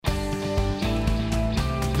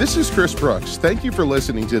This is Chris Brooks. Thank you for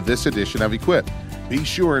listening to this edition of Equip. Be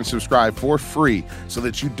sure and subscribe for free so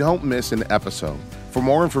that you don't miss an episode. For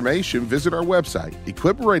more information, visit our website,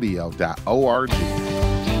 equipradio.org.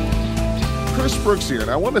 Chris Brooks here,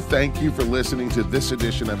 and I want to thank you for listening to this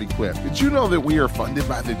edition of Equip. Did you know that we are funded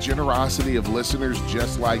by the generosity of listeners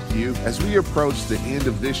just like you? As we approach the end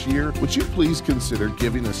of this year, would you please consider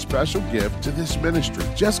giving a special gift to this ministry?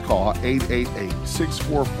 Just call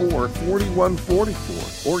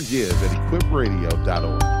 888-644-4144 or give at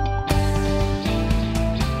equipradio.org.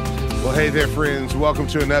 Well, hey there, friends. Welcome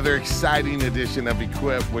to another exciting edition of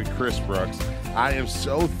Equip with Chris Brooks. I am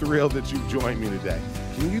so thrilled that you've joined me today.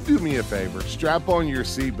 Can you do me a favor? Strap on your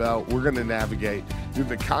seatbelt. We're going to navigate through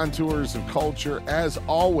the contours of culture, as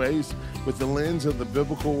always, with the lens of the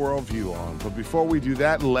biblical worldview on. But before we do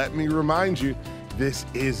that, let me remind you, this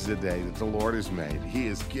is the day that the Lord has made. He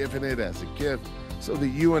has given it as a gift so that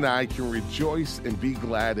you and I can rejoice and be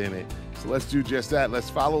glad in it. So let's do just that.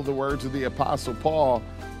 Let's follow the words of the Apostle Paul.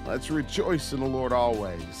 Let's rejoice in the Lord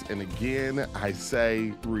always. And again, I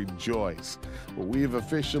say rejoice. Well, we have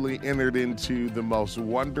officially entered into the most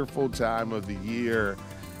wonderful time of the year.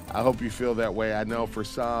 I hope you feel that way. I know for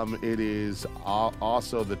some, it is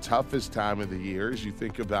also the toughest time of the year as you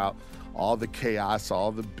think about all the chaos,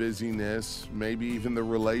 all the busyness, maybe even the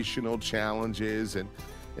relational challenges. And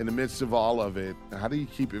in the midst of all of it, how do you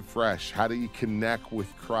keep it fresh? How do you connect with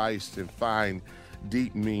Christ and find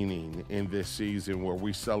deep meaning in this season where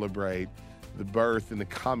we celebrate the birth and the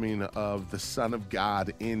coming of the Son of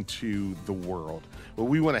God into the world? Well,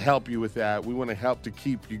 we want to help you with that. We want to help to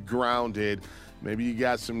keep you grounded. Maybe you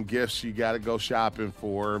got some gifts you got to go shopping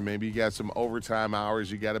for. Maybe you got some overtime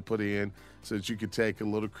hours you got to put in so that you could take a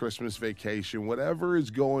little Christmas vacation. Whatever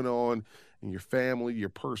is going on in your family, your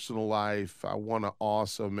personal life, I want to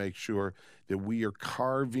also make sure that we are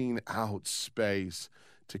carving out space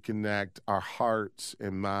to connect our hearts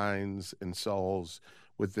and minds and souls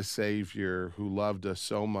with the Savior who loved us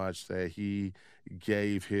so much that he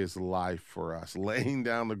gave his life for us, laying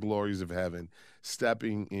down the glories of heaven,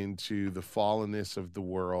 stepping into the fallenness of the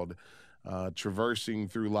world, traversing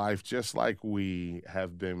through life just like we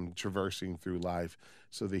have been traversing through life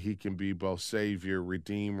so that he can be both Savior,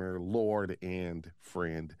 Redeemer, Lord, and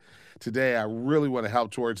friend. Today, I really want to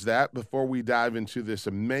help towards that. Before we dive into this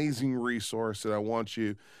amazing resource that I want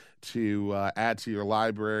you to add to your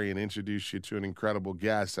library and introduce you to an incredible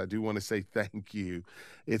guest, I do want to say thank you.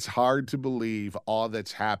 It's hard to believe all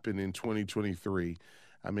that's happened in 2023.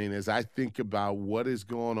 I mean, as I think about what is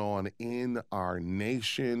going on in our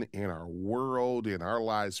nation, in our world, in our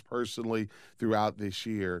lives personally throughout this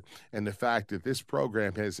year, and the fact that this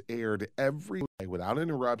program has aired every day without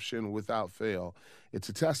interruption, without fail, it's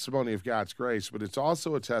a testimony of God's grace, but it's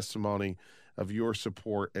also a testimony of your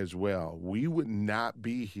support as well. We would not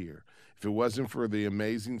be here if it wasn't for the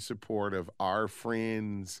amazing support of our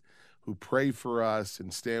friends who pray for us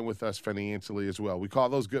and stand with us financially as well. We call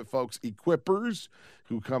those good folks equippers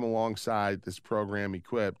who come alongside this program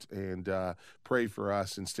Equipped and pray for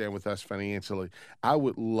us and stand with us financially. I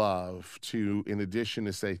would love to, in addition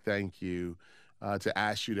to say thank you, to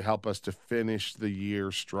ask you to help us to finish the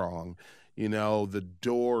year strong. You know, the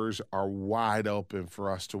doors are wide open for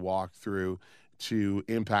us to walk through to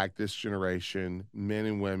impact this generation, men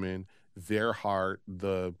and women, their heart,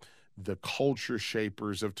 the culture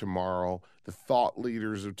shapers of tomorrow, the thought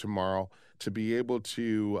leaders of tomorrow, to be able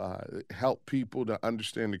to help people to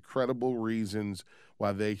understand the credible reasons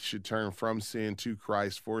why they should turn from sin to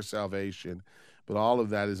Christ for salvation. But all of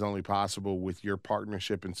that is only possible with your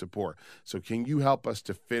partnership and support. So can you help us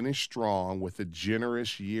to finish strong with a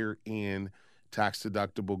generous year-end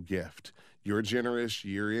tax-deductible gift? Your generous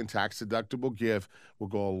year-end tax-deductible gift will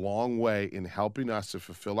go a long way in helping us to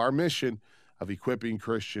fulfill our mission of equipping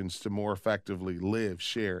Christians to more effectively live,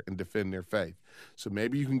 share, and defend their faith. So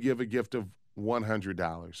maybe you can give a gift of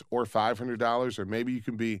 $100 or $500, or maybe you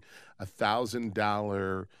can be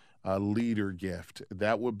 $1,000 leader gift.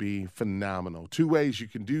 That would be phenomenal. Two ways you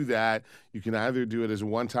can do that. You can either do it as a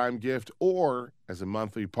one-time gift or as a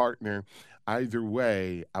monthly partner. Either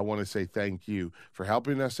way, I want to say thank you for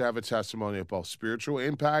helping us to have a testimony of both spiritual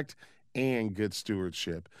impact and good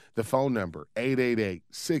stewardship. The phone number,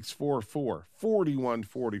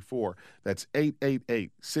 888-644-4144. That's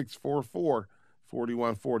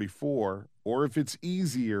 888-644-4144. Or if it's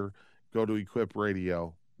easier, go to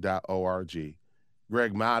equipradio.org.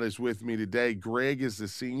 Greg Mott is with me today. Greg is the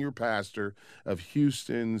senior pastor of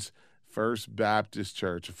Houston's First Baptist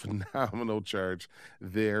Church, a phenomenal church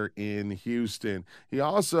there in Houston. He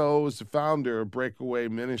also is the founder of Breakaway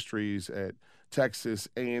Ministries at Texas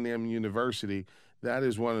A&M University. That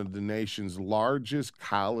is one of the nation's largest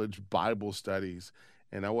college Bible studies.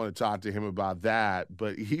 And I want to talk to him about that.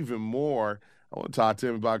 But even more, I want to talk to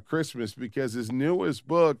him about Christmas because his newest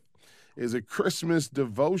book is a Christmas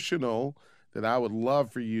devotional that I would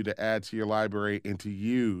love for you to add to your library and to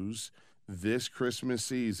use this Christmas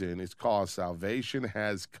season. It's called Salvation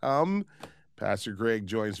Has Come. Pastor Greg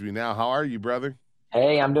joins me now. How are you, brother?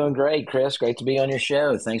 Hey, I'm doing great, Chris. Great to be on your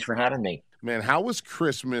show. Thanks for having me. Man, how was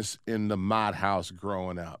Christmas in the Mott House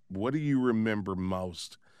growing up? What do you remember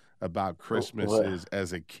most about Christmases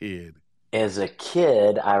as a kid? As a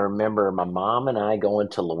kid, I remember my mom and I going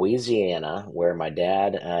to Louisiana, where my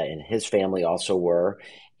dad and his family also were.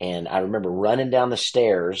 And I remember running down the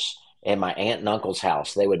stairs at my aunt and uncle's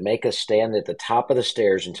house. They would make us stand at the top of the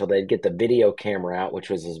stairs until they'd get the video camera out, which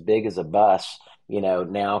was as big as a bus,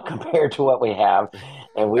 now compared to what we have.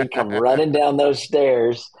 And we'd come running down those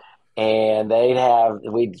stairs and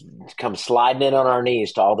we'd come sliding in on our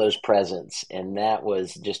knees to all those presents. And that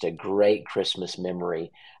was just a great Christmas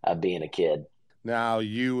memory of being a kid. Now,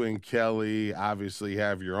 you and Kelly obviously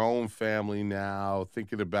have your own family now,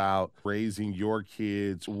 thinking about raising your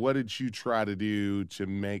kids. What did you try to do to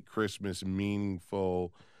make Christmas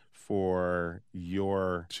meaningful for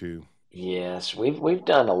your two? Yes, we've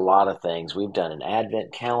done a lot of things. We've done an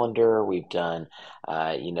advent calendar. We've done,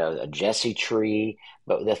 a Jesse tree.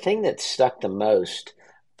 But the thing that stuck the most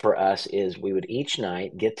for us is we would each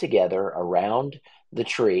night get together around the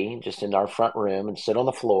tree, just in our front room, and sit on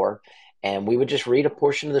the floor, and we would just read a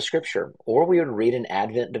portion of the scripture, or we would read an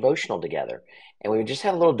Advent devotional together, and we would just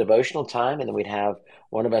have a little devotional time, and then we'd have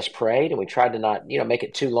one of us prayed, and we tried to not, make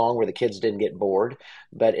it too long where the kids didn't get bored,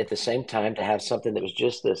 but at the same time to have something that was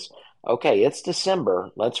just this. Okay, it's December.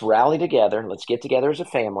 Let's rally together. Let's get together as a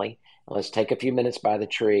family. And let's take a few minutes by the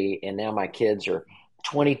tree. And now my kids are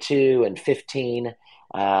 22 and 15.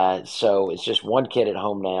 So it's just one kid at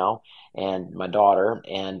home now and my daughter.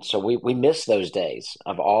 And so we miss those days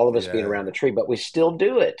of all of us being Yeah. around the tree, but we still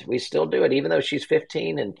do it. We still do it. Even though she's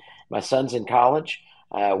 15 and my son's in college,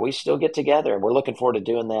 we still get together. And we're looking forward to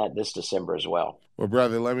doing that this December as well. Well,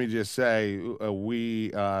 brother, let me just say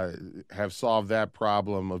we have solved that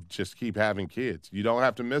problem of just keep having kids. You don't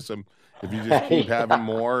have to miss them if you just keep having Yeah.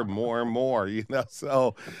 more, more, and more.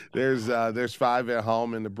 So there's five at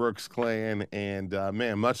home in the Brooks clan, and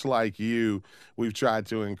man, much like you, we've tried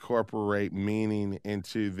to incorporate meaning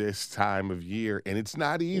into this time of year, and it's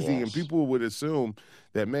not easy. And Yes. people would assume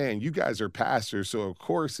that, man, you guys are pastors, so of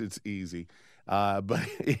course it's easy. But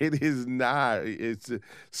it is not. It's the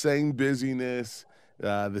same busyness,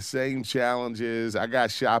 the same challenges. I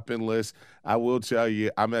got shopping lists. I will tell you,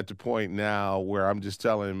 I'm at the point now where I'm just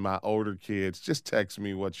telling my older kids, just text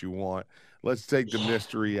me what you want. Let's take the Yeah.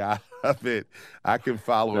 mystery out of it. I can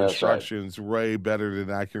follow That's right. instructions way better than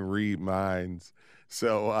I can read minds.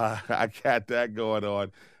 So I got that going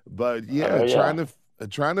on. But yeah, Oh, yeah.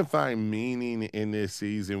 trying to find meaning in this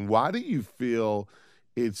season. Why do you feel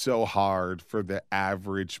it's so hard for the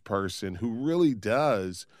average person who really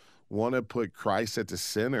does want to put Christ at the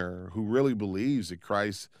center, who really believes that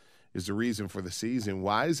Christ is the reason for the season?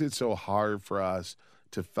 Why is it so hard for us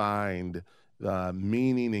to find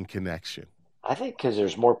meaning and connection? I think because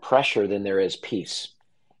there's more pressure than there is peace.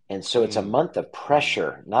 And so it's a Mm, month of mm,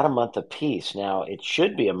 pressure, not a month of peace. Now, it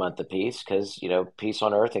should be a month of peace because, peace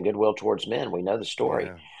on earth and goodwill towards men. We know the story.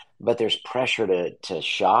 yeah. But there's pressure to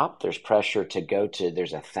shop. There's pressure to go to,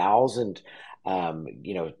 there's 1,000,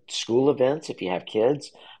 school events if you have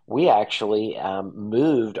kids. We actually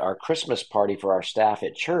moved our Christmas party for our staff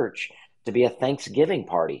at church to be a Thanksgiving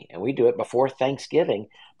party. And we do it before Thanksgiving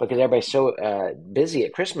because everybody's so busy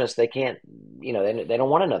at Christmas, they can't, they don't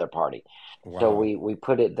want another party. So Wow. we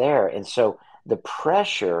put it there. And so the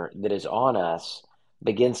pressure that is on us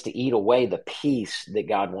begins to eat away the peace that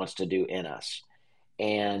God wants to do in us.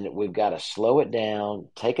 And we've got to slow it down,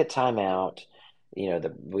 take a time out.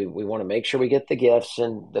 We want to make sure we get the gifts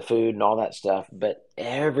and the food and all that stuff, but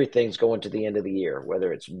everything's going to the end of the year,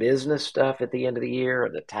 whether it's business stuff at the end of the year or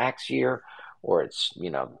the tax year, or it's,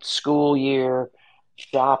 school year,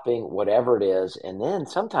 shopping, whatever it is. And then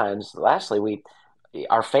sometimes, lastly,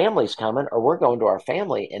 our family's coming or we're going to our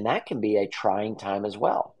family, and that can be a trying time as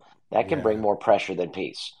well. That can bring Yeah. more pressure than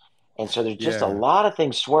peace. And so there's just a Yeah. lot of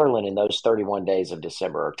things swirling in those 31 days of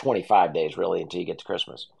December, or 25 days really, until you get to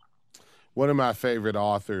Christmas. One of my favorite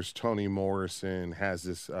authors, Toni Morrison, has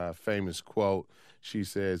this famous quote. She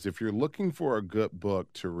says, if you're looking for a good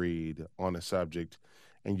book to read on a subject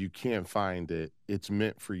and you can't find it, it's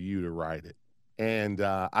meant for you to write it. And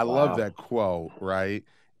I love Wow. that quote, right?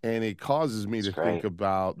 And it causes me That's to think great.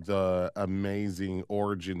 about the amazing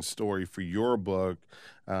origin story for your book.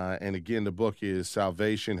 And again, the book is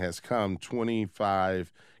Salvation Has Come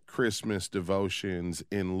 25 Christmas Devotions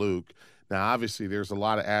in Luke. Now, obviously, there's a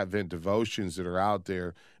lot of Advent devotions that are out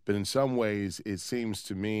there, but in some ways, it seems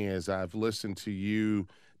to me, as I've listened to you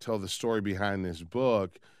tell the story behind this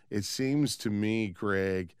book, it seems to me,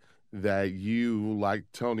 Greg, that you, like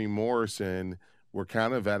Toni Morrison, we're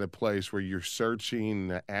kind of at a place where you're searching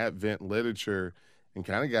the Advent literature and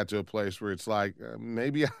kind of got to a place where it's like,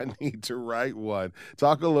 maybe I need to write one.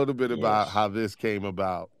 Talk a little bit about Yes. how this came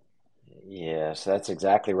about. Yes, that's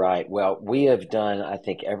exactly right. Well, we have done, I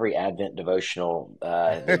think, every Advent devotional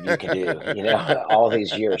that you can do, all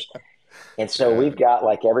these years. And so Yeah, we've got,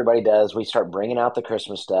 like everybody does, we start bringing out the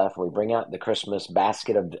Christmas stuff. We bring out the Christmas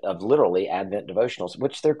basket of literally Advent devotionals,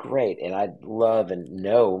 which they're great. And I love and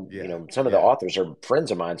know, yeah, some of the yeah. authors are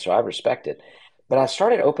friends of mine, so I respect it. But I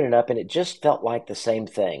started opening up and it just felt like the same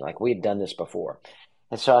thing, like we had done this before.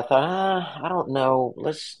 And so I thought, I don't know,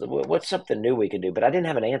 what's something new we can do? But I didn't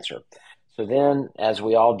have an answer. So then, as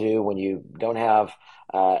we all do, when you don't have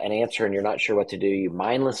an answer and you're not sure what to do, you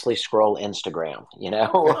mindlessly scroll Instagram,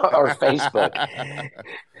 or Facebook.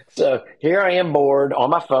 So here I am bored on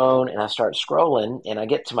my phone and I start scrolling and I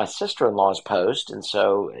get to my sister-in-law's post. And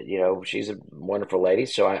so, she's a wonderful lady.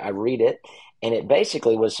 So I read it and it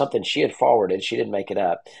basically was something she had forwarded. She didn't make it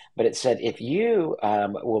up, but it said, if you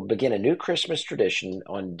will begin a new Christmas tradition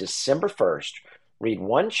on December 1st, read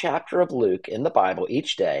one chapter of Luke in the Bible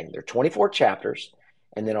each day. There are 24 chapters.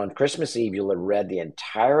 And then on Christmas Eve, you'll have read the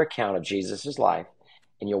entire account of Jesus' life.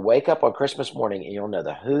 And you'll wake up on Christmas morning and you'll know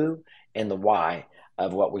the who and the why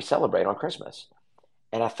of what we celebrate on Christmas.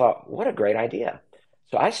 And I thought, what a great idea.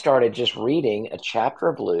 So I started just reading a chapter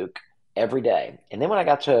of Luke every day. And then when I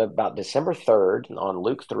got to about December 3rd on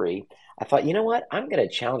Luke 3, I thought, you know what? I'm going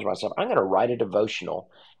to challenge myself. I'm going to write a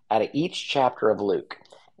devotional out of each chapter of Luke.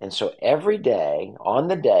 And so every day, on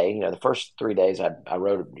the day, the first 3 days I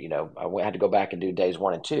wrote, I had to go back and do days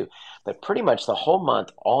 1 and 2. But pretty much the whole month,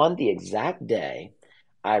 on the exact day,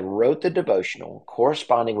 I wrote the devotional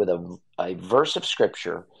corresponding with a verse of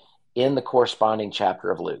scripture in the corresponding chapter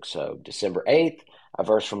of Luke. So December 8th, a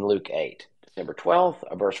verse from Luke 8. December 12th,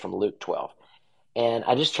 a verse from Luke 12. And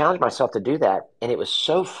I just challenged myself to do that. And it was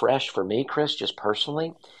so fresh for me, Chris, just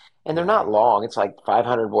personally. And they're Yeah. not long. It's like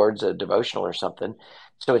 500 words of devotional or something.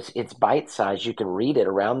 So it's bite sized. You can read it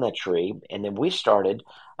around that tree. And then we started,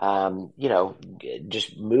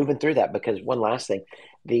 just moving through that because one last thing,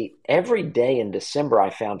 the every day in December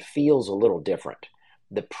I found feels a little different.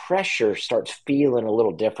 The pressure starts feeling a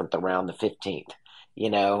little different around the 15th.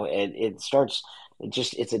 It starts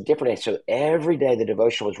it's a different day. So every day the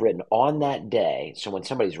devotion was written on that day. So when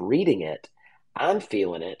somebody's reading it, I'm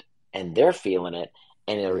feeling it and they're feeling it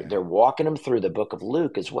and Yeah. they're walking them through the book of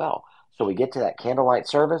Luke as well. So we get to that candlelight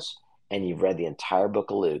service and you've read the entire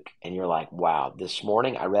book of Luke and you're like, wow, this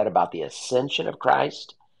morning I read about the ascension of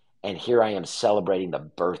Christ and here I am celebrating the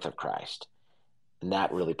birth of Christ. And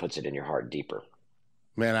that really puts it in your heart deeper.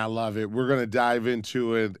 Man, I love it. We're going to dive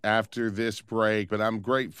into it after this break, but I'm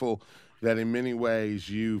grateful that in many ways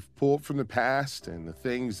you've pulled from the past and the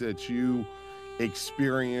things that you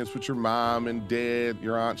experienced with your mom and dad,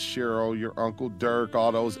 your Aunt Cheryl, your Uncle Dirk,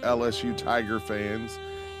 all those LSU Tiger fans.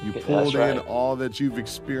 You That's pulled in right. all that you've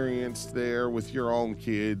experienced there with your own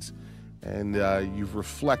kids, and you've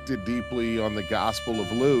reflected deeply on the Gospel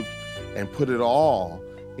of Luke and put it all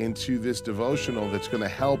into this devotional that's going to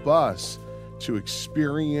help us to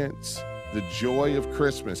experience the joy of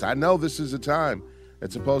Christmas. I know this is a time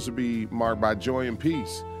that's supposed to be marked by joy and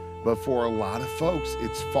peace, but for a lot of folks,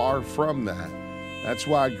 it's far from that. That's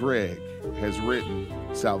why Greg has written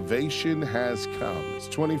Salvation Has Come. It's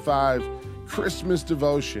 25 Christmas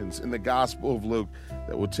devotions in the Gospel of Luke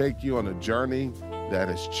that will take you on a journey that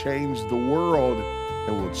has changed the world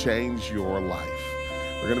and will change your life.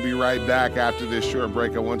 We're going to be right back after this short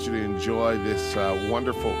break. I want you to enjoy this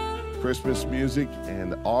wonderful Christmas music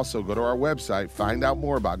and also go to our website, find out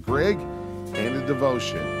more about Greg and the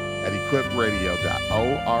devotion at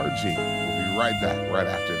equipradio.org. We'll be right back right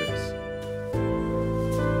after this.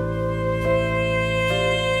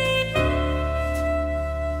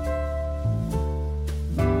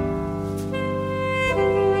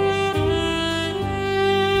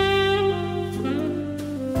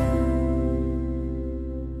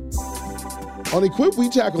 On Equip, we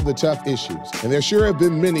tackle the tough issues, and there sure have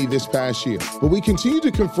been many this past year, but we continue to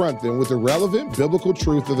confront them with the relevant biblical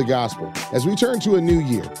truth of the gospel. As we turn to a new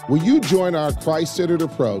year, will you join our Christ-centered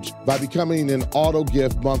approach by becoming an Auto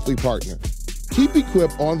Gift monthly partner? Keep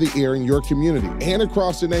Equip on the air in your community and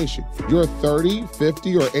across the nation. Your $30,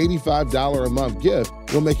 $50, or $85 a month gift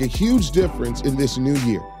will make a huge difference in this new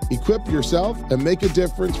year. Equip yourself and make a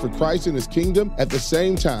difference for Christ and his kingdom at the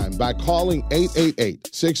same time by calling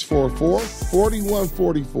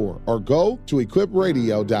 888-644-4144 or go to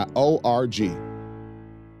equipradio.org.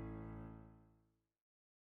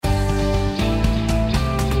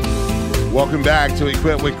 Welcome back to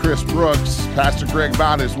Equip with Chris Brooks. Pastor Greg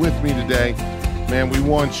Bott is with me today. Man, we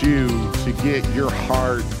want you to get your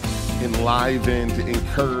heart enlivened,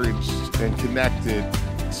 encouraged, and connected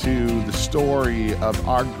to the story of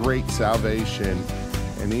our great salvation,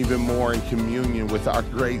 and even more in communion with our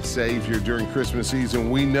great Savior during Christmas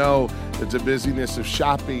season. We know that the busyness of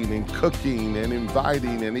shopping and cooking and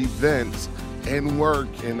inviting and events and work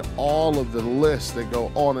and all of the lists that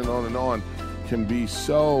go on and on and on can be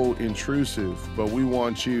so intrusive, but we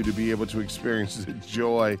want you to be able to experience the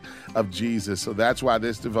joy of Jesus. So that's why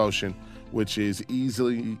this devotion, which is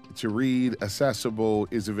easily to read, accessible,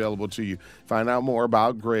 is available to you. Find out more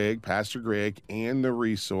about Greg, Pastor Greg, and the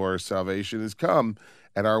resource Salvation Has Come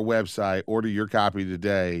at our website. Order your copy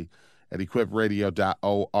today at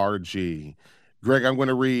equipradio.org. Greg, I'm going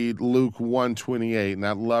to read Luke 1:28, and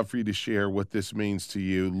I'd love for you to share what this means to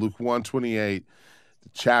you. Luke 1:28, the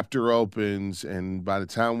chapter opens, and by the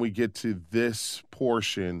time we get to this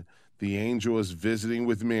portion, the angel is visiting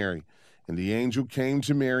with Mary. And the angel came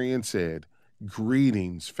to Mary and said,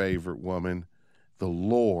 "Greetings, favored woman, the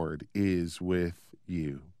Lord is with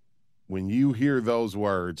you." When you hear those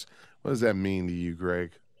words, what does that mean to you,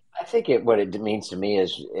 Greg? I think what it means to me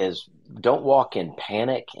is don't walk in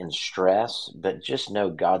panic and stress, but just know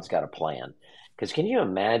God's got a plan. Because can you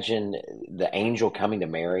imagine the angel coming to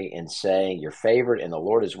Mary and saying, "You're favored and the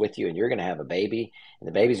Lord is with you and you're going to have a baby and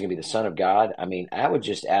the baby's going to be the Son of God"? I mean, that would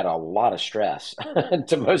just add a lot of stress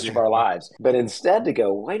to most of our lives. But instead to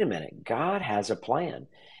go, wait a minute, God has a plan.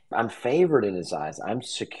 I'm favored in his eyes. I'm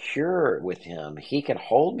secure with him. He can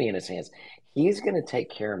hold me in his hands. He's going to take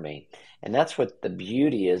care of me. And that's what the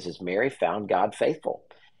beauty is Mary found God faithful.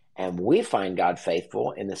 And we find God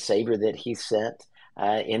faithful in the Savior that he sent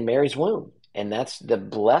in Mary's womb. And that's the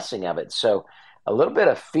blessing of it. So a little bit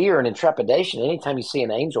of fear and intrepidation. Anytime you see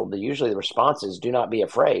an angel, usually the response is, "Do not be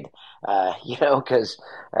afraid," because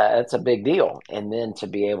that's a big deal. And then to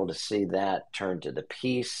be able to see that turn to the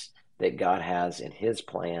peace that God has in his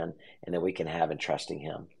plan and that we can have in trusting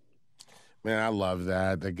him. Man, I love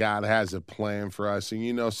that God has a plan for us.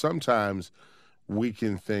 And, sometimes we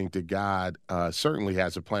can think that God certainly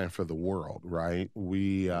has a plan for the world, right?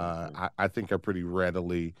 I think are pretty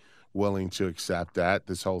readily willing to accept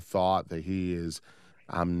this whole thought that he is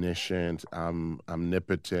omniscient,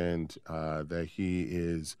 omnipotent, that he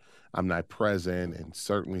is omnipresent and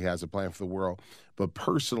certainly has a plan for the world. But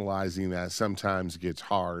personalizing that sometimes gets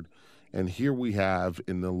hard. And here we have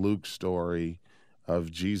in the Luke story of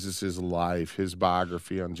Jesus's life, his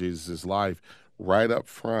biography on Jesus's life, right up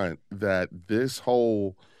front, that this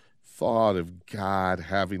whole thought of God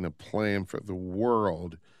having a plan for the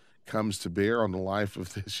world comes to bear on the life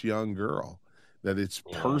of this young girl, that it's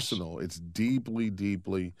personal. It's deeply,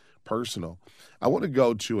 deeply personal. I want to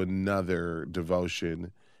go to another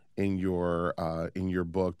devotion in your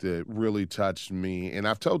book that really touched me. And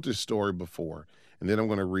I've told this story before, and then I'm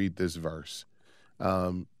going to read this verse.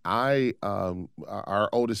 Our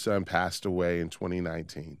oldest son passed away in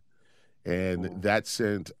 2019, and that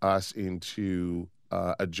sent us into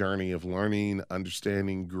a journey of learning,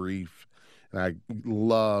 understanding grief. And I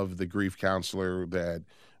love the grief counselor that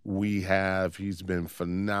we have. He's been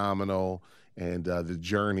phenomenal, and the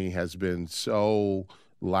journey has been so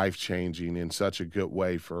life-changing in such a good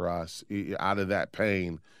way for us. Out of that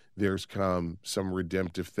pain, there's come some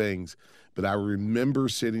redemptive things. But I remember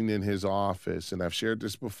sitting in his office, and I've shared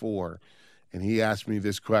this before, and he asked me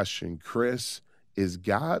this question: "Chris, is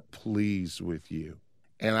God pleased with you?"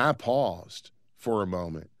 And I paused for a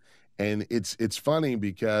moment. And it's funny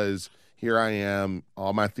because here I am,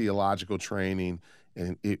 all my theological training,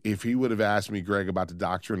 and if he would have asked me, Greg, about the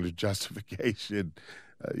doctrine of justification,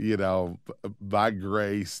 by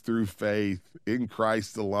grace through faith in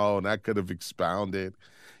Christ alone, I could have expounded,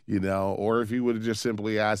 or if he would have just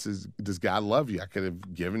simply asked, does God love you? I could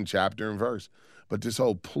have given chapter and verse. But this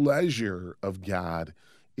whole pleasure of God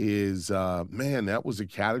is, that was a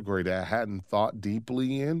category that I hadn't thought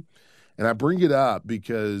deeply in. And I bring it up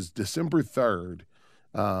because December 3rd,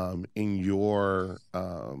 in your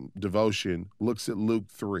devotion, looks at Luke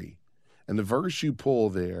 3. And the verse you pull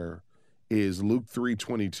there is Luke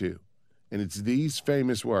 3:22. And it's these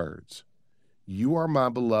famous words: "You are my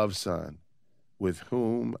beloved son, with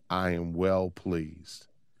whom I am well pleased."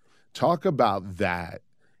 Talk about that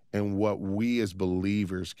and what we as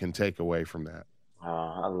believers can take away from that.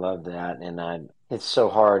 I love that, and it's so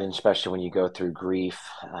hard, and especially when you go through grief,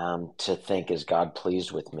 to think, is God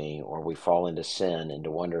pleased with me? Or we fall into sin and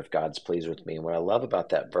to wonder if God's pleased with me. And what I love about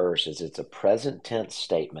that verse is it's a present tense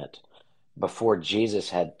statement before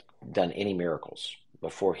Jesus had done any miracles,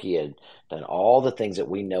 before he had done all the things that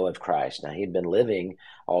we know of Christ. Now, he'd been living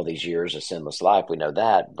all these years a sinless life. We know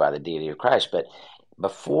that by the deity of Christ. But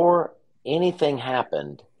before anything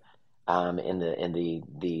happened, in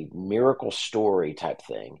the miracle story type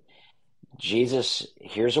thing, Jesus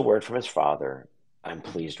hears a word from his Father. I'm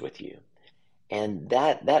pleased with you. And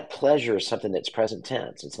that pleasure is something that's present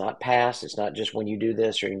tense. It's not past. It's not just when you do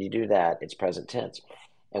this or when you do that. It's present tense.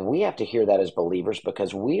 And we have to hear that as believers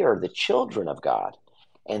because we are the children of God.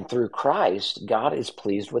 And through Christ, God is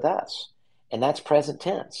pleased with us. And that's present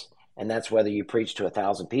tense. And that's whether you preach to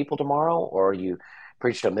 1,000 people tomorrow or you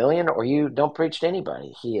preach to a million or you don't preach to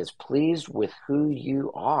anybody. He is pleased with who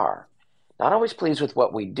you are. Not always pleased with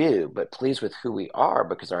what we do, but pleased with who we are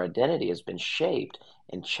because our identity has been shaped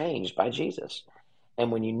and changed by Jesus.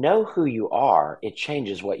 And when you know who you are, it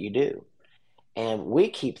changes what you do. And we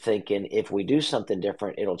keep thinking if we do something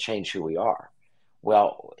different, it'll change who we are.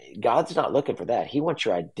 Well, God's not looking for that. He wants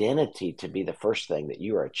your identity to be the first thing, that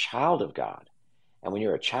you are a child of God. And when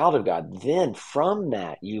you're a child of God, then from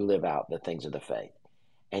that, you live out the things of the faith.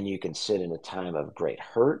 And you can sit in a time of great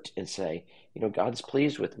hurt and say, God's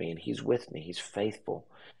pleased with me and he's with me. He's faithful.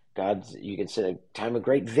 You can sit in a time of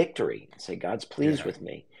great victory and say, God's pleased Yeah. with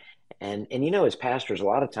me. And as pastors, a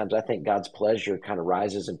lot of times I think God's pleasure kind of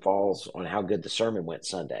rises and falls on how good the sermon went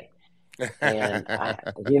Sunday. And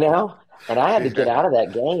and I had to get Yeah. out of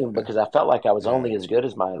that game because I felt like I was only as good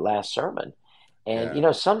as my last sermon. And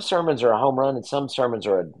Yeah. some sermons are a home run and some sermons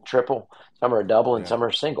are a triple, some are a double and Yeah. some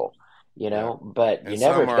are single, Yeah. but And you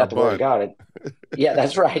never, some if you are a got the word of bunt. God, yeah,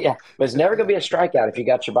 that's right. Yeah. But it's never going to be a strikeout if you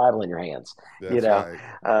got your Bible in your hands, you That's know? right.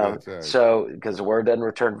 That's right. So, because the word doesn't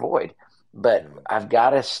return void. But Yeah. I've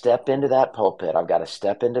got to step into that pulpit. I've got to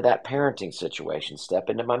step into that parenting situation, step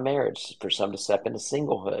into my marriage, for some to step into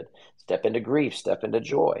singlehood, step into grief, step into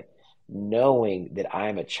joy, knowing that I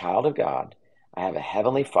am a child of God. I have a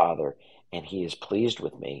heavenly Father, and He is pleased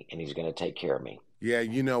with me, and He's going to take care of me. Yeah,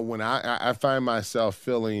 when I find myself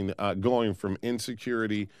feeling going from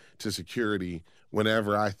insecurity to security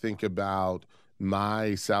whenever I think about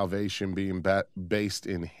my salvation being based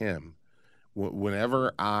in Him.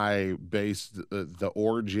 Whenever I base the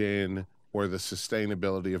origin or the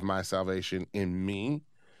sustainability of my salvation in me,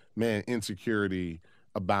 man, insecurity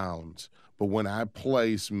abounds. But when I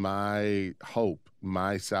place my hope,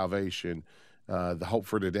 my salvation, the hope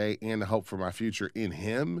for today and the hope for my future in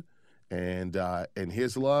Him and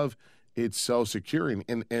His love, it's so securing.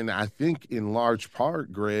 And I think in large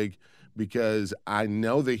part, Greg, because I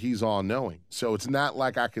know that He's all knowing, so it's not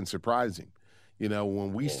like I can surprise Him.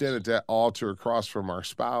 When we stand Yes. at that altar across from our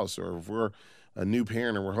spouse, or if we're a new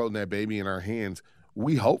parent and we're holding that baby in our hands,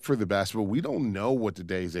 we hope for the best, but we don't know what the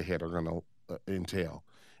days ahead are going to entail.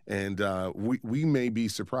 And we may be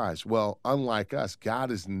surprised. Well, unlike us, God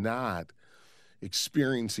is not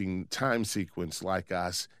experiencing time sequence like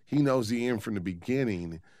us. He knows the end from the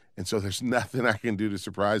beginning. And so there's nothing I can do to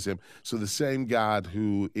surprise him. So the same God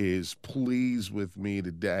who is pleased with me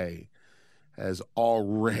today has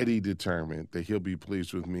already determined that he'll be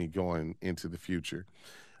pleased with me going into the future.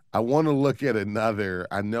 I want to look at another.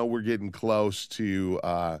 I know we're getting close to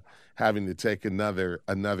having to take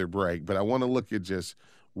another break, but I want to look at just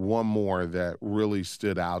one more that really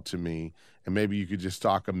stood out to me, and maybe you could just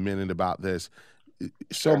talk a minute about this.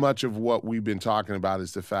 So Sure. much of what we've been talking about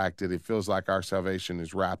is the fact that it feels like our salvation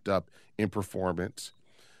is wrapped up in performance,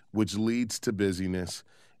 which leads to busyness.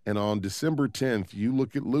 And on December 10th, you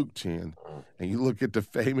look at Luke 10 and you look at the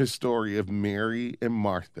famous story of Mary and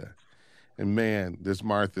Martha. And man, this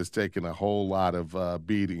Martha's taken a whole lot of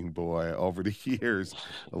beating, boy, over the years.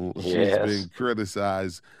 She's Yes. been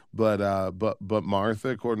criticized, but Martha,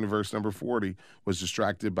 according to verse number 40, was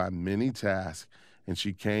distracted by many tasks, and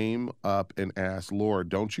she came up and asked, "Lord,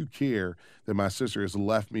 don't you care that my sister has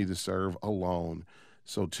left me to serve alone?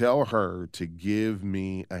 So tell her to give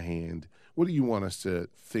me a hand." What do you want us to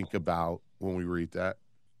think about when we read that?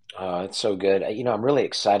 It's so good. I'm really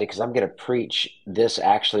excited because I'm going to preach this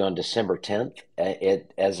actually on December 10th,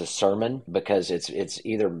 it as a sermon because it's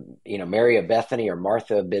either Mary of Bethany or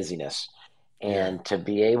Martha of busyness, Yeah. and to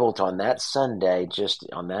be able to on that Sunday, just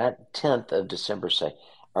on that 10th of December, say,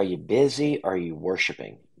 "Are you busy? Are you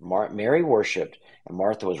worshiping?" Mary worshipped, and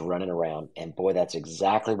Martha was running around. And boy, that's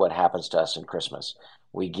exactly what happens to us in Christmas.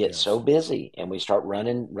 We get so Yes. busy and we start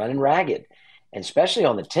running ragged. and especially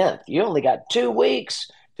on the 10th. You only got 2 weeks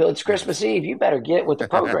till it's Christmas Yes. Eve. You better get with the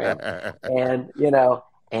program. And,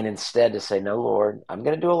 and instead to say, no, Lord, I'm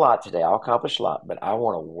going to do a lot today. I'll accomplish a lot, but I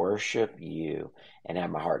want to worship you and have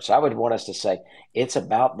my heart. So I would want us to say, it's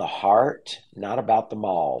about the heart, not about the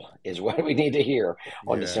mall, is what we need to hear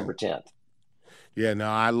on Yeah. December 10th. Yeah, no,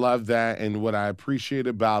 I love that. And what I appreciate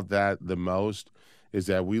about that the most is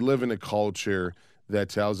that we live in a culture that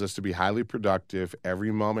tells us to be highly productive.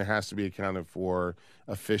 Every moment has to be accounted for.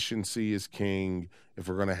 Efficiency is king if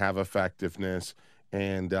we're going to have effectiveness.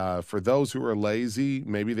 And for those who are lazy,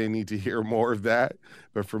 maybe they need to hear more of that.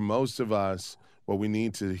 But for most of us, what we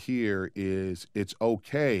need to hear is it's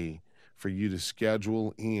okay for you to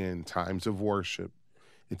schedule in times of worship.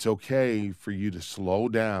 It's okay for you to slow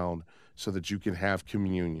down so that you can have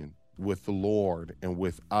communion with the Lord and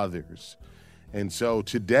with others. And so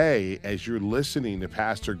today, as you're listening to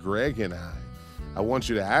Pastor Greg and I want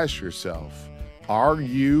you to ask yourself, are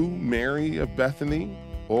you Mary of Bethany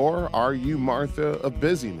or are you Martha of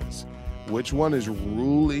busyness? Which one is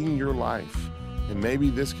ruling your life? And maybe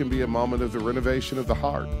this can be a moment of the renovation of the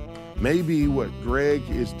heart. Maybe what Greg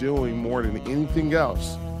is doing more than anything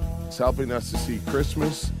else is helping us to see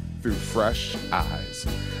Christmas through fresh eyes.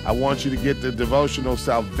 I want you to get the devotional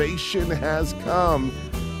Salvation Has Come.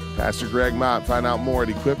 Pastor Greg Mott. Find out more at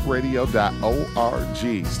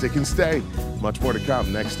equipradio.org. Stick and stay. Much more to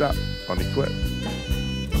come next up on Equip.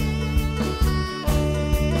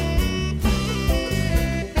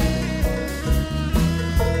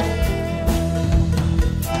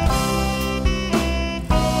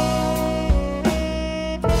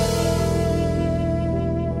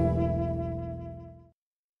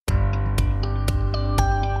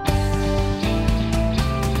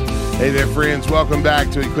 Hey there, friends. Welcome back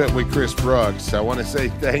to Equip with Chris Brooks. I want to say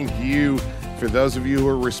thank you for those of you who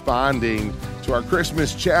are responding to our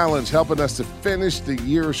Christmas challenge, helping us to finish the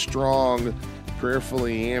year strong,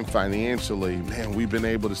 prayerfully and financially. Man, we've been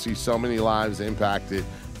able to see so many lives impacted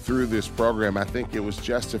through this program. I think it was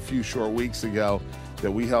just a few short weeks ago that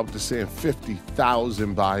we helped to send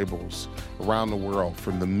 50,000 Bibles around the world,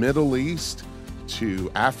 from the Middle East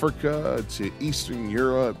to Africa to Eastern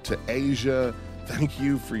Europe to Asia. Thank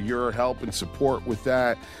you for your help and support with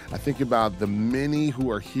that. I think about the many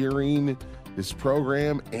who are hearing this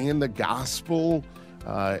program and the gospel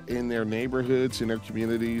in their neighborhoods, in their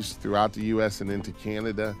communities throughout the U.S. and into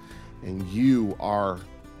Canada, and you are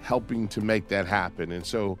helping to make that happen. And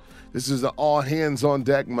so this is an all hands on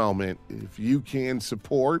deck moment. If you can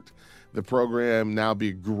support the program, now be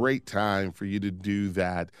a great time for you to do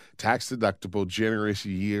that. Tax deductible, generous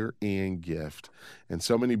year-end gift. And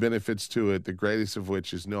so many benefits to it, the greatest of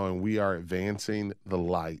which is knowing we are advancing the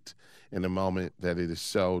light in a moment that it is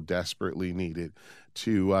so desperately needed.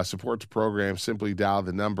 To support the program, simply dial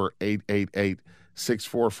the number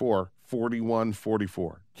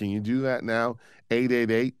 888-644-4144. Can you do that now?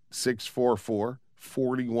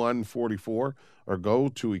 888-644-4144. Or go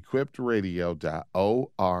to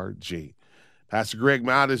equipradio.org. Pastor Greg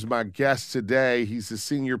Mott is my guest today. He's the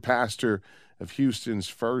senior pastor of Houston's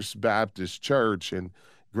First Baptist Church. And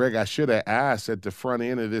Greg, I should have asked at the front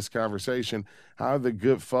end of this conversation, how are the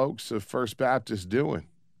good folks of First Baptist doing?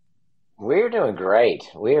 We're doing great.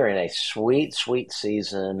 We are in a sweet, sweet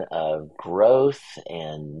season of growth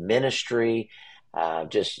and ministry.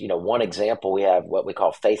 One example, we have what we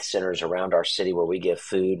call faith centers around our city where we give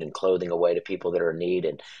food and clothing away to people that are in need.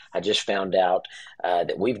 And I just found out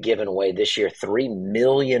that we've given away this year 3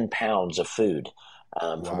 million pounds of food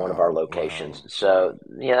from one of our locations. Wow. So,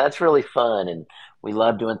 yeah, that's really fun. And we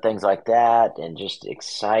love doing things like that and just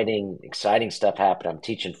exciting stuff happening. I'm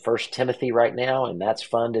teaching First Timothy right now, and that's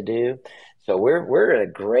fun to do. So we're in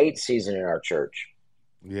a great season in our church.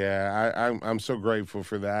 Yeah, I'm so grateful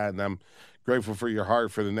for that, and I'm grateful for your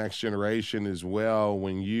heart for the next generation as well.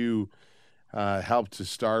 When you helped to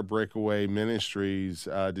start Breakaway Ministries,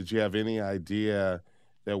 did you have any idea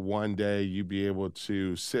that one day you'd be able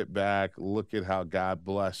to sit back, look at how God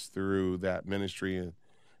blessed through that ministry,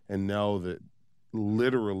 and know that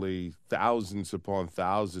literally thousands upon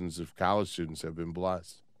thousands of college students have been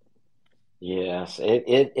blessed? Yes,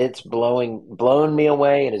 it's blown me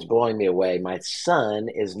away and is blowing me away. My son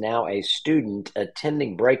is now a student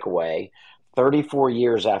attending Breakaway 34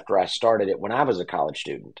 years after I started it when I was a college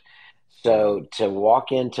student. Wow. So to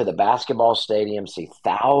walk into the basketball stadium, see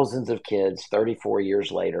thousands of kids 34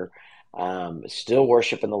 years later, still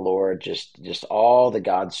worshiping the Lord, just all the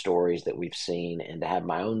God stories that we've seen, and to have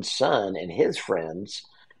my own son and his friends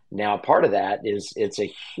now part of that is it's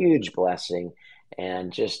a huge blessing,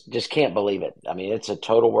 and just can't believe it. I mean, it's a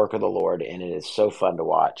total work of the Lord, and it is so fun to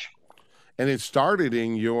watch. And it started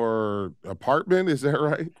in your apartment, is that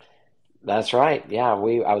right? That's right. Yeah, I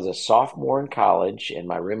was a sophomore in college, and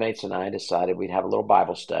my roommates and I decided we'd have a little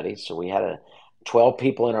Bible study. So we had 12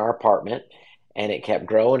 people in our apartment, and it kept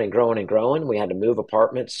growing and growing and growing. We had to move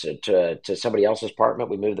apartments to somebody else's apartment.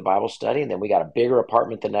 We moved the Bible study, and then we got a bigger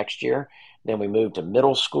apartment the next year. Then we moved to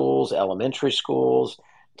middle schools, elementary schools,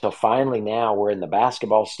 till finally now we're in the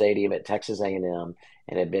basketball stadium at Texas A&M,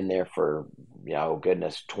 and have been there for,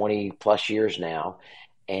 goodness, 20 plus years now,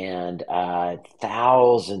 and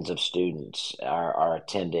thousands of students are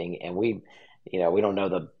attending, and we don't know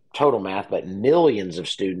the total math, but millions of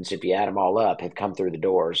students, if you add them all up, have come through the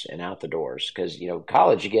doors and out the doors, because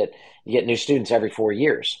college, you get new students every 4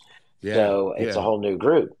 years, Yeah, so it's a yeah. whole new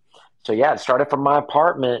group. So yeah, it started from my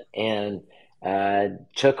apartment and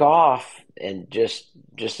took off, and just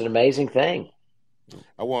an amazing thing.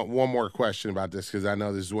 I want one more question about this because I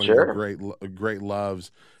know this is one of your Sure. great loves.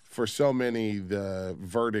 For so many, the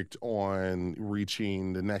verdict on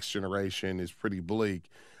reaching the next generation is pretty bleak.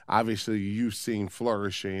 Obviously, you've seen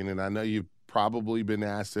flourishing, and I know you've probably been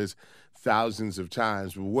asked this thousands of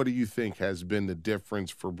times. But what do you think has been the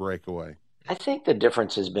difference for Breakaway? I think the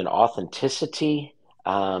difference has been authenticity,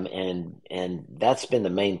 and that's been the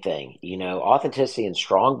main thing. Authenticity and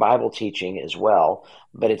strong Bible teaching as well,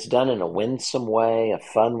 but it's done in a winsome way, a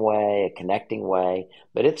fun way, a connecting way.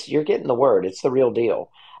 But you're getting the word; it's the real deal.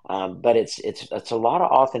 But it's a lot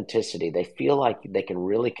of authenticity. They feel like they can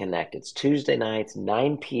really connect. It's Tuesday nights,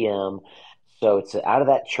 9 p.m. So it's out of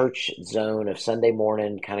that church zone of Sunday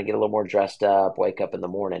morning, kind of get a little more dressed up, wake up in the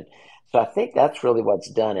morning. So I think that's really what's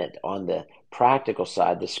done it on the practical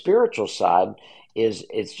side. The spiritual side is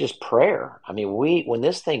it's just prayer. I mean, when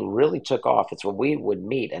this thing really took off, it's when we would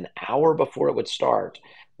meet an hour before it would start,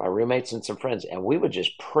 my roommates and some friends, and we would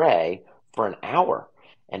just pray for an hour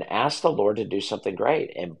and ask the Lord to do something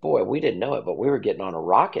great. And boy, we didn't know it, but we were getting on a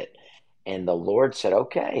rocket. And the Lord said,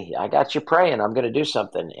 "Okay, I got you praying. I'm going to do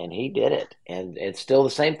something." And He did it. And it's still the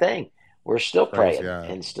same thing. We're still Praise praying God.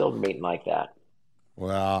 and still meeting like that.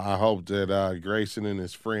 Well, I hope that Grayson and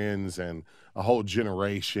his friends and a whole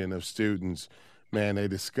generation of students, man, they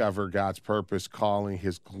discover God's purpose, calling,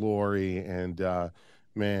 His glory, and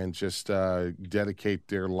man, just dedicate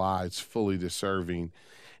their lives fully to serving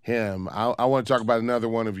Him. I want to talk about another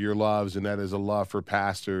one of your loves, and that is a love for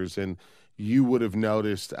pastors. And you would have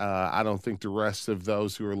noticed, I don't think the rest of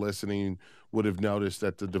those who are listening would have noticed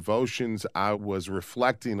that the devotions I was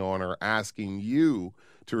reflecting on or asking you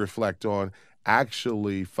to reflect on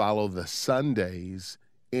actually follow the Sundays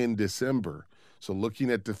in December. So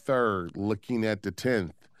looking at the 3rd, looking at the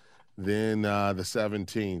 10th, then the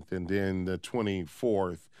 17th, and then the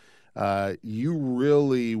 24th. You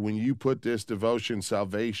really, when you put this devotion,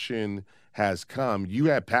 salvation has come, you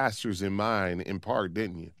had pastors in mind in part,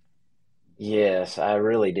 didn't you? Yes, I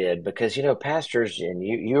really did, because pastors, and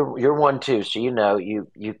you're one too, so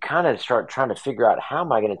you kind of start trying to figure out, how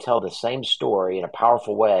am I going to tell the same story in a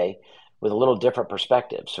powerful way with a little different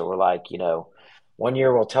perspective. So we're like, one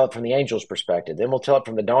year we'll tell it from the angel's perspective, then we'll tell it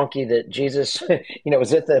from the donkey that Jesus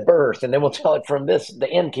was at the birth, and then we'll tell it from the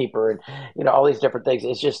innkeeper, and all these different things.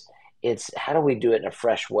 It's how do we do it in a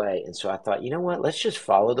fresh way? And so I thought, you know what, let's just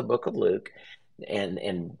follow the book of Luke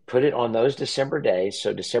and put it on those December days.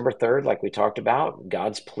 So December 3rd, like we talked about,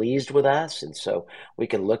 God's pleased with us. And so we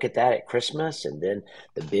can look at that at Christmas, and then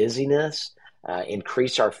the busyness,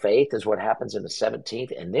 increase our faith is what happens in the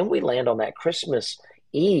 17th. And then we land on that Christmas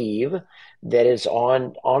Eve that is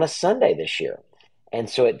on a Sunday this year. And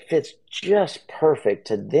so it fits just perfect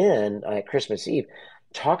to then, Christmas Eve,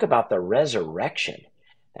 talk about the resurrection.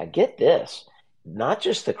 Now, get this, not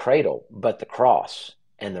just the cradle, but the cross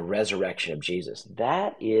and the resurrection of Jesus.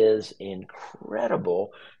 That is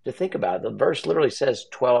incredible to think about. The verse literally says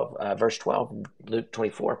 12, verse 12, Luke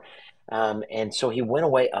 24. And so he went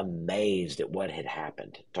away amazed at what had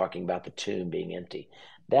happened, talking about the tomb being empty.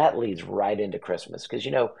 That leads right into Christmas, because,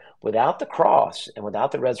 without the cross and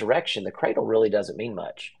without the resurrection, the cradle really doesn't mean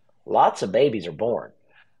much. Lots of babies are born,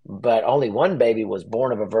 but only one baby was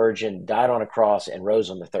born of a virgin, died on a cross, and rose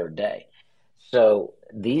on the third day. So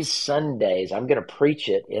these Sundays, I'm going to preach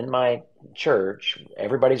it in my church.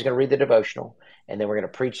 Everybody's going to read the devotional, and then we're going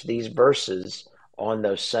to preach these verses on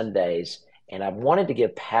those Sundays. And I wanted to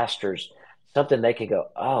give pastors something they could go,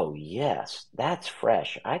 "Oh, yes, that's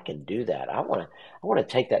fresh. I can do that. I want to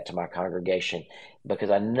take that to my congregation," because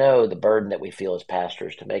I know the burden that we feel as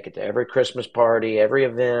pastors to make it to every Christmas party, every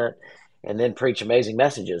event, and then preach amazing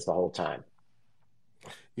messages the whole time.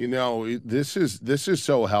 This is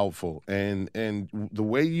so helpful, and the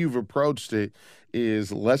way you've approached it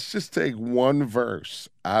is let's just take one verse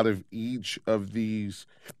out of each of these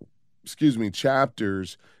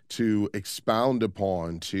chapters to expound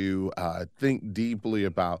upon, to think deeply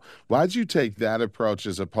about. Why'd you take that approach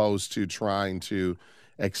as opposed to trying to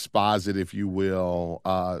exposit, if you will,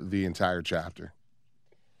 the entire chapter?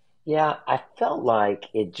 Yeah, I felt like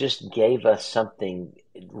it just gave us something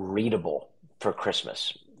readable for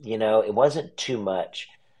Christmas. It wasn't too much.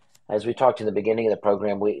 As we talked in the beginning of the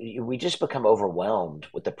program, we just become overwhelmed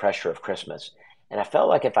with the pressure of Christmas. And I felt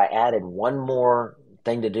like if I added one more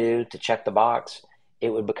thing to do to check the box, it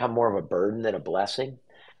would become more of a burden than a blessing.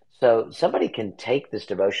 So somebody can take this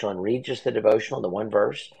devotional and read just the devotional, the one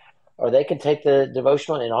verse, or they can take the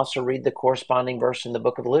devotional and also read the corresponding verse in the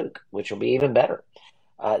book of Luke, which will be even better.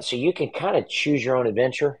 So you can kind of choose your own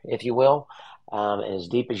adventure, if you will, and as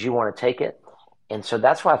deep as you want to take it. And so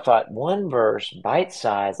that's why I thought one verse, bite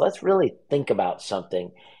size. Let's really think about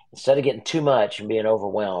something instead of getting too much and being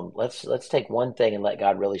overwhelmed. Let's take one thing and let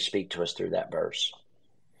God really speak to us through that verse.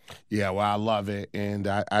 Yeah, well, I love it, and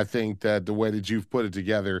I think that the way that you've put it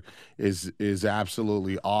together is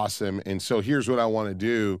absolutely awesome. And so here's what I want to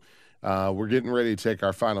do. We're getting ready to take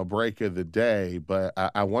our final break of the day, but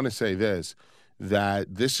I want to say this: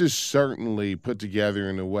 that this is certainly put together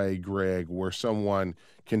in a way, Greg, where someone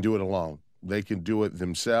can do it alone. They can do it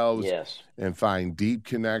themselves Yes. and find deep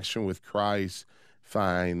connection with Christ,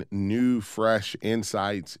 find new, fresh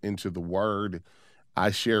insights into the Word. I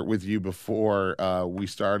shared with you before we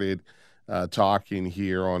started talking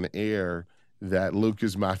here on air that Luke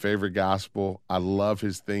is my favorite gospel. I love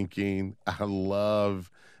his thinking. I love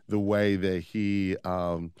the way that he,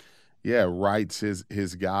 writes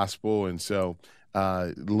his gospel, and so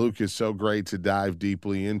Luke is so great to dive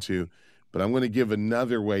deeply into. But I'm going to give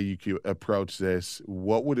another way you could approach this.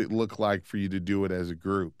 What would it look like for you to do it as a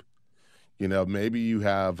group? Maybe you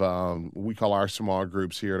have, we call our small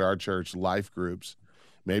groups here at our church life groups.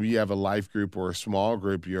 Maybe you have a life group or a small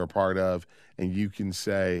group you're a part of, and you can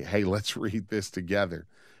say, hey, let's read this together.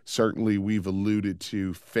 Certainly, we've alluded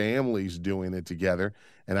to families doing it together,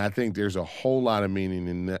 and I think there's a whole lot of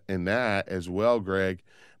meaning in that as well, Greg.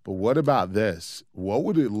 But what about this? What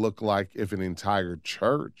would it look like if an entire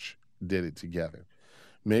church did it together?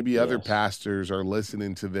 Maybe other Yes. pastors are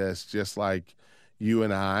listening to this just like you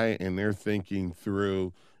and I, and they're thinking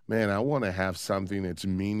through, man, I want to have something that's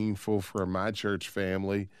meaningful for my church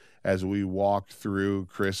family as we walk through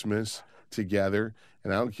Christmas together.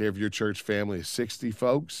 And I don't care if your church family is 60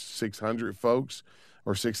 folks, 600 folks,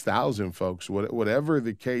 or 6,000 folks, whatever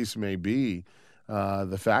the case may be.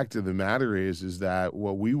 The fact of the matter is that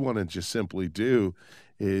what we want to just simply do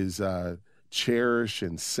is cherish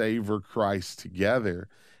and savor Christ together.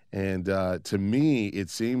 And to me, it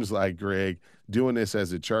seems like, Greg, doing this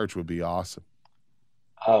as a church would be awesome.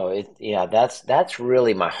 Yeah, that's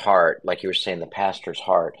really my heart, like you were saying, the pastor's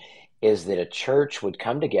heart, is that a church would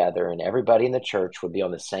come together and everybody in the church would be on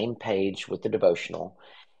the same page with the devotional.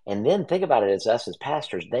 And then think about it as us as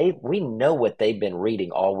pastors, we know what they've been reading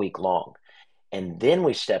all week long. And then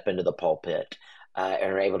we step into the pulpit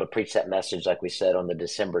and are able to preach that message, like we said, on the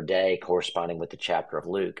December day corresponding with the chapter of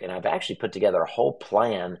Luke. And I've actually put together a whole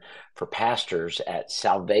plan for pastors at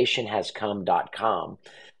salvationhascome.com.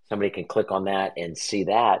 Somebody can click on that and see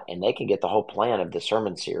that, and they can get the whole plan of the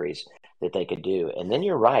sermon series that they could do. And then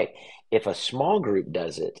you're right. If a small group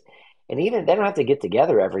does it, and even they don't have to get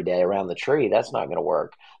together every day around the tree, that's not going to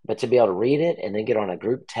work. But to be able to read it and then get on a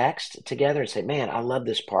group text together and say, man, I love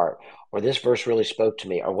this part, or this verse really spoke to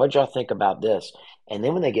me, or what'd y'all think about this? And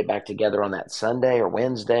then when they get back together on that Sunday or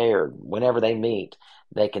Wednesday or whenever they meet,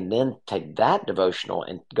 they can then take that devotional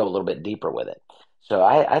and go a little bit deeper with it. So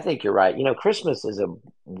I think you're right. Christmas is a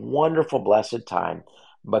wonderful, blessed time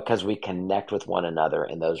because we connect with one another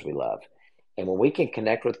and those we love. And when we can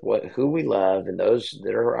connect with who we love and those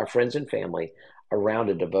that are our friends and family around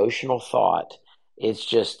a devotional thought,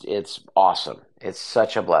 it's awesome. It's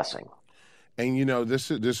such a blessing. And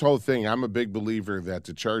this whole thing, I'm a big believer that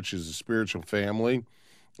the church is a spiritual family.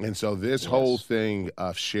 And so this whole Yes. thing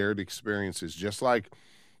of shared experiences, just like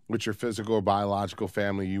with your physical or biological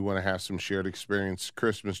family, you want to have some shared experience,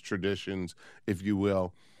 Christmas traditions, if you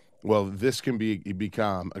will. Well, this can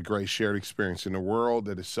become a great shared experience in a world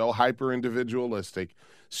that is so hyper individualistic,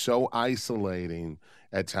 so isolating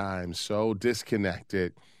at times, so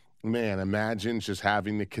disconnected. Man, imagine just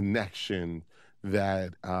having the connection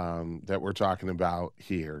that we're talking about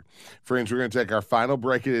here. Friends, we're going to take our final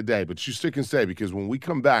break of the day, but you stick and stay because when we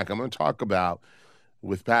come back, I'm going to talk about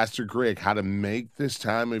with Pastor Greg how to make this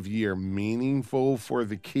time of year meaningful for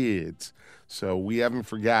the kids. So we haven't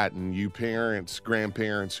forgotten you parents,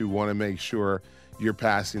 grandparents who want to make sure you're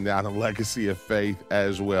passing down a legacy of faith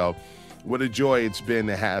as well. What a joy it's been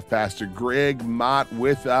to have Pastor Greg Mott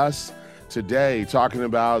with us today, talking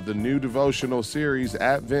about the new devotional series,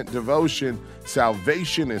 Advent Devotion,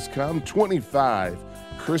 Salvation Has Come, 25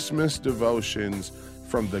 Christmas devotions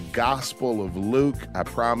from the Gospel of Luke. I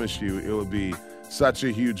promise you it will be such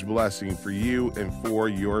a huge blessing for you and for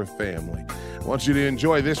your family. I want you to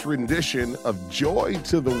enjoy this rendition of Joy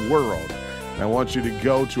to the World. And I want you to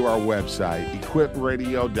go to our website,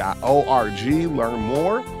 equipradio.org, learn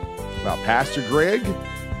more about Pastor Greg,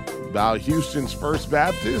 about Houston's First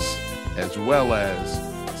Baptist, as well as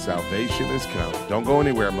Salvation Has Come. Don't go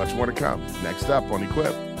anywhere, much more to come. Next up on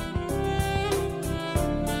Equip.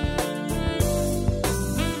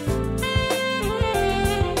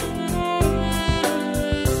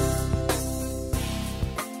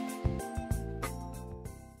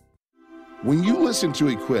 When you listen to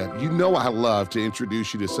Equip, you know I love to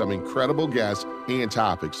introduce you to some incredible guests and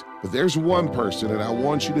topics. But there's one person that I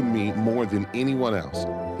want you to meet more than anyone else.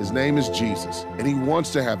 His name is Jesus, and he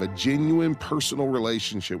wants to have a genuine personal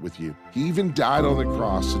relationship with you. He even died on the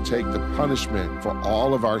cross to take the punishment for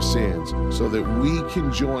all of our sins so that we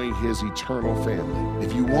can join his eternal family.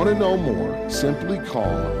 If you want to know more, simply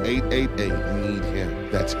call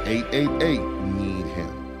 888-NEED-HIM. That's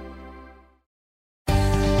 888-NEED-HIM.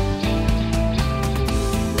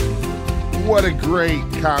 What a great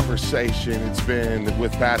conversation it's been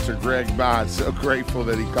with Pastor Greg Mott. So grateful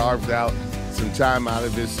that he carved out some time out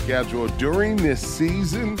of his schedule during this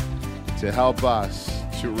season to help us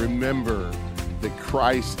to remember that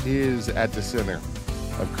Christ is at the center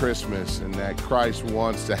of Christmas and that Christ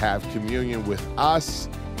wants to have communion with us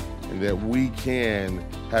and that we can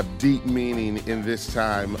have deep meaning in this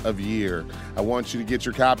time of year. I want you to get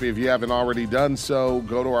your copy if you haven't already done so.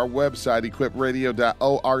 Go to our website,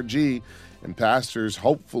 equipradio.org. And pastors,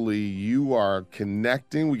 hopefully you are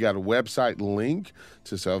connecting. We got a website link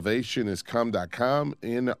to salvationhascome.com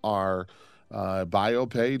in our bio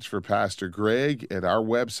page for Pastor Greg at our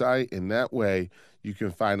website. And that way you can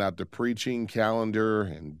find out the preaching calendar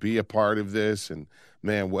and be a part of this. And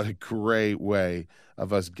man, what a great way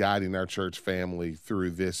of us guiding our church family through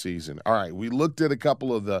this season. All right, we looked at a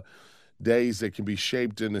couple of the days that can be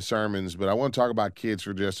shaped in the sermons, but I want to talk about kids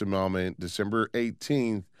for just a moment. December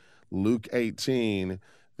 18th, Luke 18,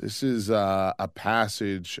 this is a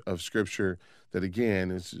passage of Scripture that,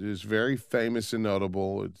 again, is very famous and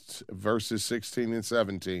notable. It's verses 16 and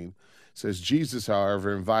 17. It says, Jesus,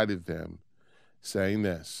 however, invited them, saying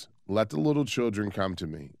this, "Let the little children come to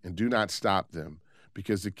me, and do not stop them,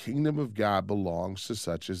 because the kingdom of God belongs to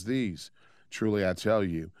such as these. Truly I tell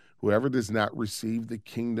you, whoever does not receive the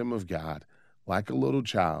kingdom of God like a little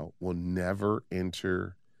child will never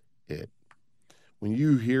enter it." When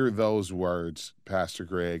you hear those words, Pastor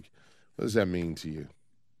Greg, what does that mean to you?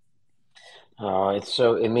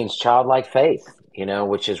 It means childlike faith,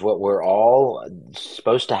 which is what we're all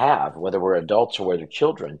supposed to have, whether we're adults or whether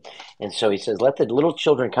children. And so he says, let the little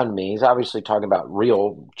children come to me. He's obviously talking about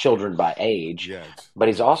real children by age, Yes. But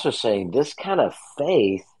he's also saying this kind of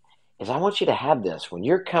faith is, I want you to have this. When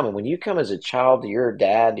you come as a child to your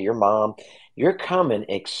dad, to your mom, you're coming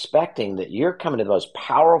expecting that you're coming to the most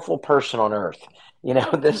powerful person on earth.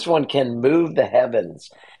 This one can move the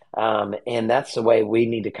heavens. And that's the way we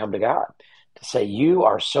need to come to God, to say, you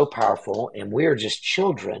are so powerful and we're just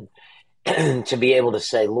children, to be able to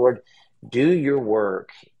say, Lord, do your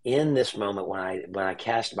work in this moment when I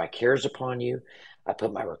cast my cares upon you, I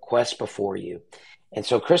put my requests before you. And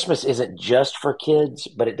so Christmas isn't just for kids,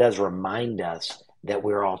 but it does remind us that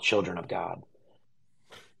we're all children of God.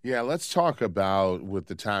 Yeah, let's talk about, with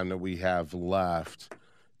the time that we have left,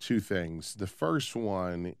 two things. The first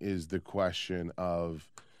one is the question of,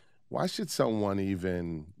 why should someone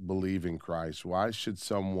even believe in Christ? Why should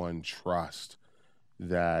someone trust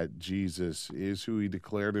that Jesus is who he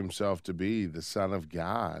declared himself to be, the Son of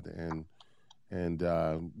God, and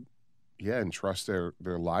trust their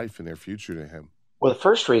life and their future to him? Well, the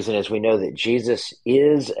first reason is we know that Jesus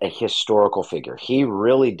is a historical figure. He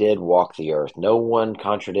really did walk the earth. No one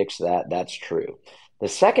contradicts that. That's true. The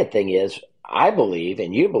second thing is, I believe,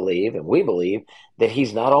 and you believe, and we believe, that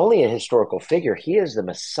he's not only a historical figure, he is the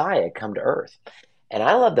Messiah come to earth. And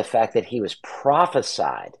I love the fact that he was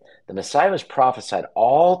prophesied. The Messiah was prophesied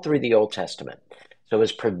all through the Old Testament. So it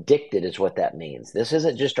was predicted, is what that means. This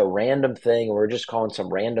isn't just a random thing, or we're just calling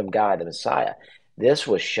some random guy the Messiah. This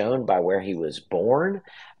was shown by where he was born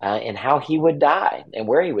and how he would die and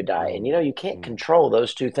where he would die. And, you can't control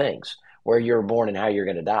those two things, where you're born and how you're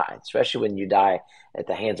going to die, especially when you die at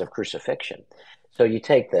the hands of crucifixion. So you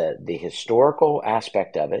take the historical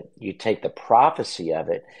aspect of it, you take the prophecy of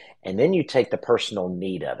it, and then you take the personal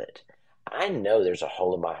need of it. I know there's a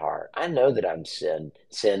hole in my heart. I know that I'm sinned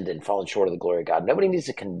and fallen short of the glory of God. Nobody needs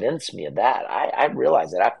to convince me of that. I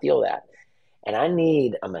realize that. I feel that. And I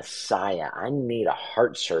need a Messiah. I need a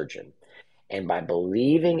heart surgeon. And by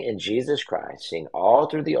believing in Jesus Christ, seeing all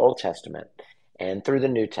through the Old Testament and through the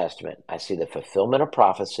New Testament, I see the fulfillment of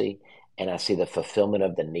prophecy and I see the fulfillment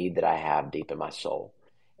of the need that I have deep in my soul.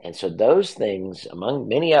 And so, those things, among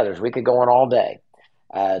many others, we could go on all day.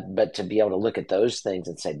 But to be able to look at those things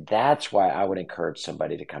and say, that's why I would encourage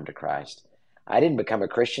somebody to come to Christ. I didn't become a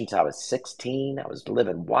Christian until I was 16. I was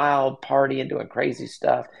living wild, partying, doing crazy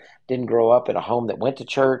stuff. Didn't grow up in a home that went to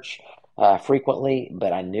church frequently,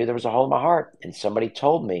 but I knew there was a hole in my heart. And somebody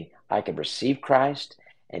told me I could receive Christ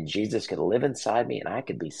and Jesus could live inside me and I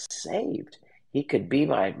could be saved. He could be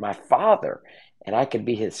my father and I could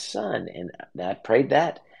be his son. And I prayed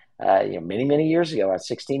that many, many years ago. I was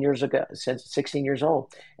 16 years ago, since 16 years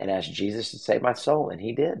old, and asked Jesus to save my soul, and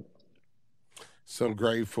he did. So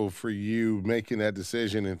grateful for you making that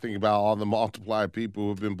decision and think about all the multiplied people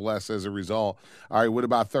who've been blessed as a result. All right, with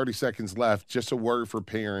about 30 seconds left, just a word for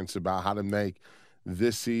parents about how to make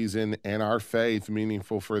this season and our faith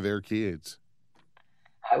meaningful for their kids.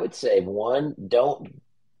 I would say one, don't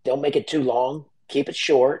make it too long. Keep it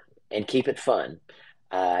short and keep it fun,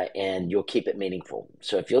 and you'll keep it meaningful.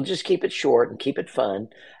 So if you'll just keep it short and keep it fun,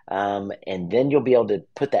 and then you'll be able to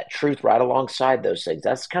put that truth right alongside those things.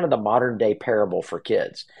 That's kind of the modern day parable for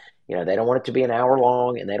kids. They don't want it to be an hour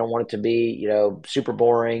long, and they don't want it to be super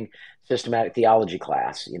boring systematic theology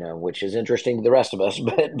class. Which is interesting to the rest of us,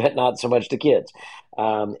 but not so much to kids.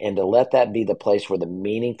 And to let that be the place where the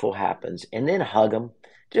meaningful happens, and then hug them.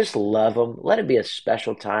 Just love them. Let it be a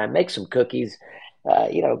special time. Make some cookies.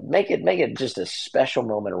 Make it just a special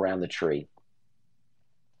moment around the tree.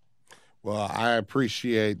 Well, I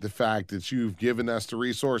appreciate the fact that you've given us the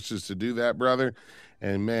resources to do that, brother.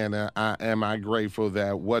 And man, I grateful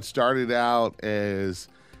that what started out as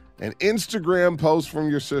an Instagram post from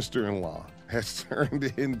your sister-in-law has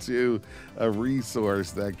turned into a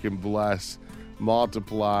resource that can bless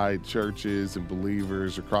multiplied churches and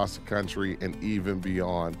believers across the country and even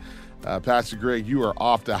beyond. Pastor Greg, you are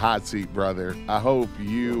off the hot seat, brother. I hope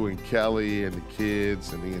you and Kelly and the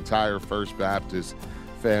kids and the entire First Baptist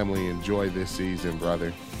family enjoy this season,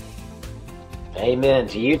 brother. Amen.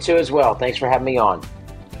 To you too as well. Thanks for having me on.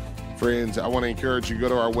 Friends, I want to encourage you to go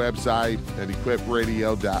to our website at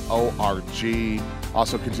equipradio.org.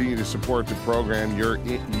 Also, continue to support the program. Your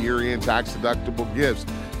year-end tax-deductible gifts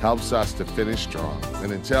helps us to finish strong.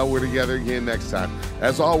 And until we're together again next time,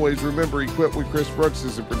 as always, remember, Equip with Chris Brooks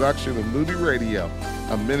is a production of Moody Radio,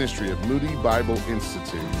 a ministry of Moody Bible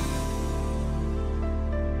Institute.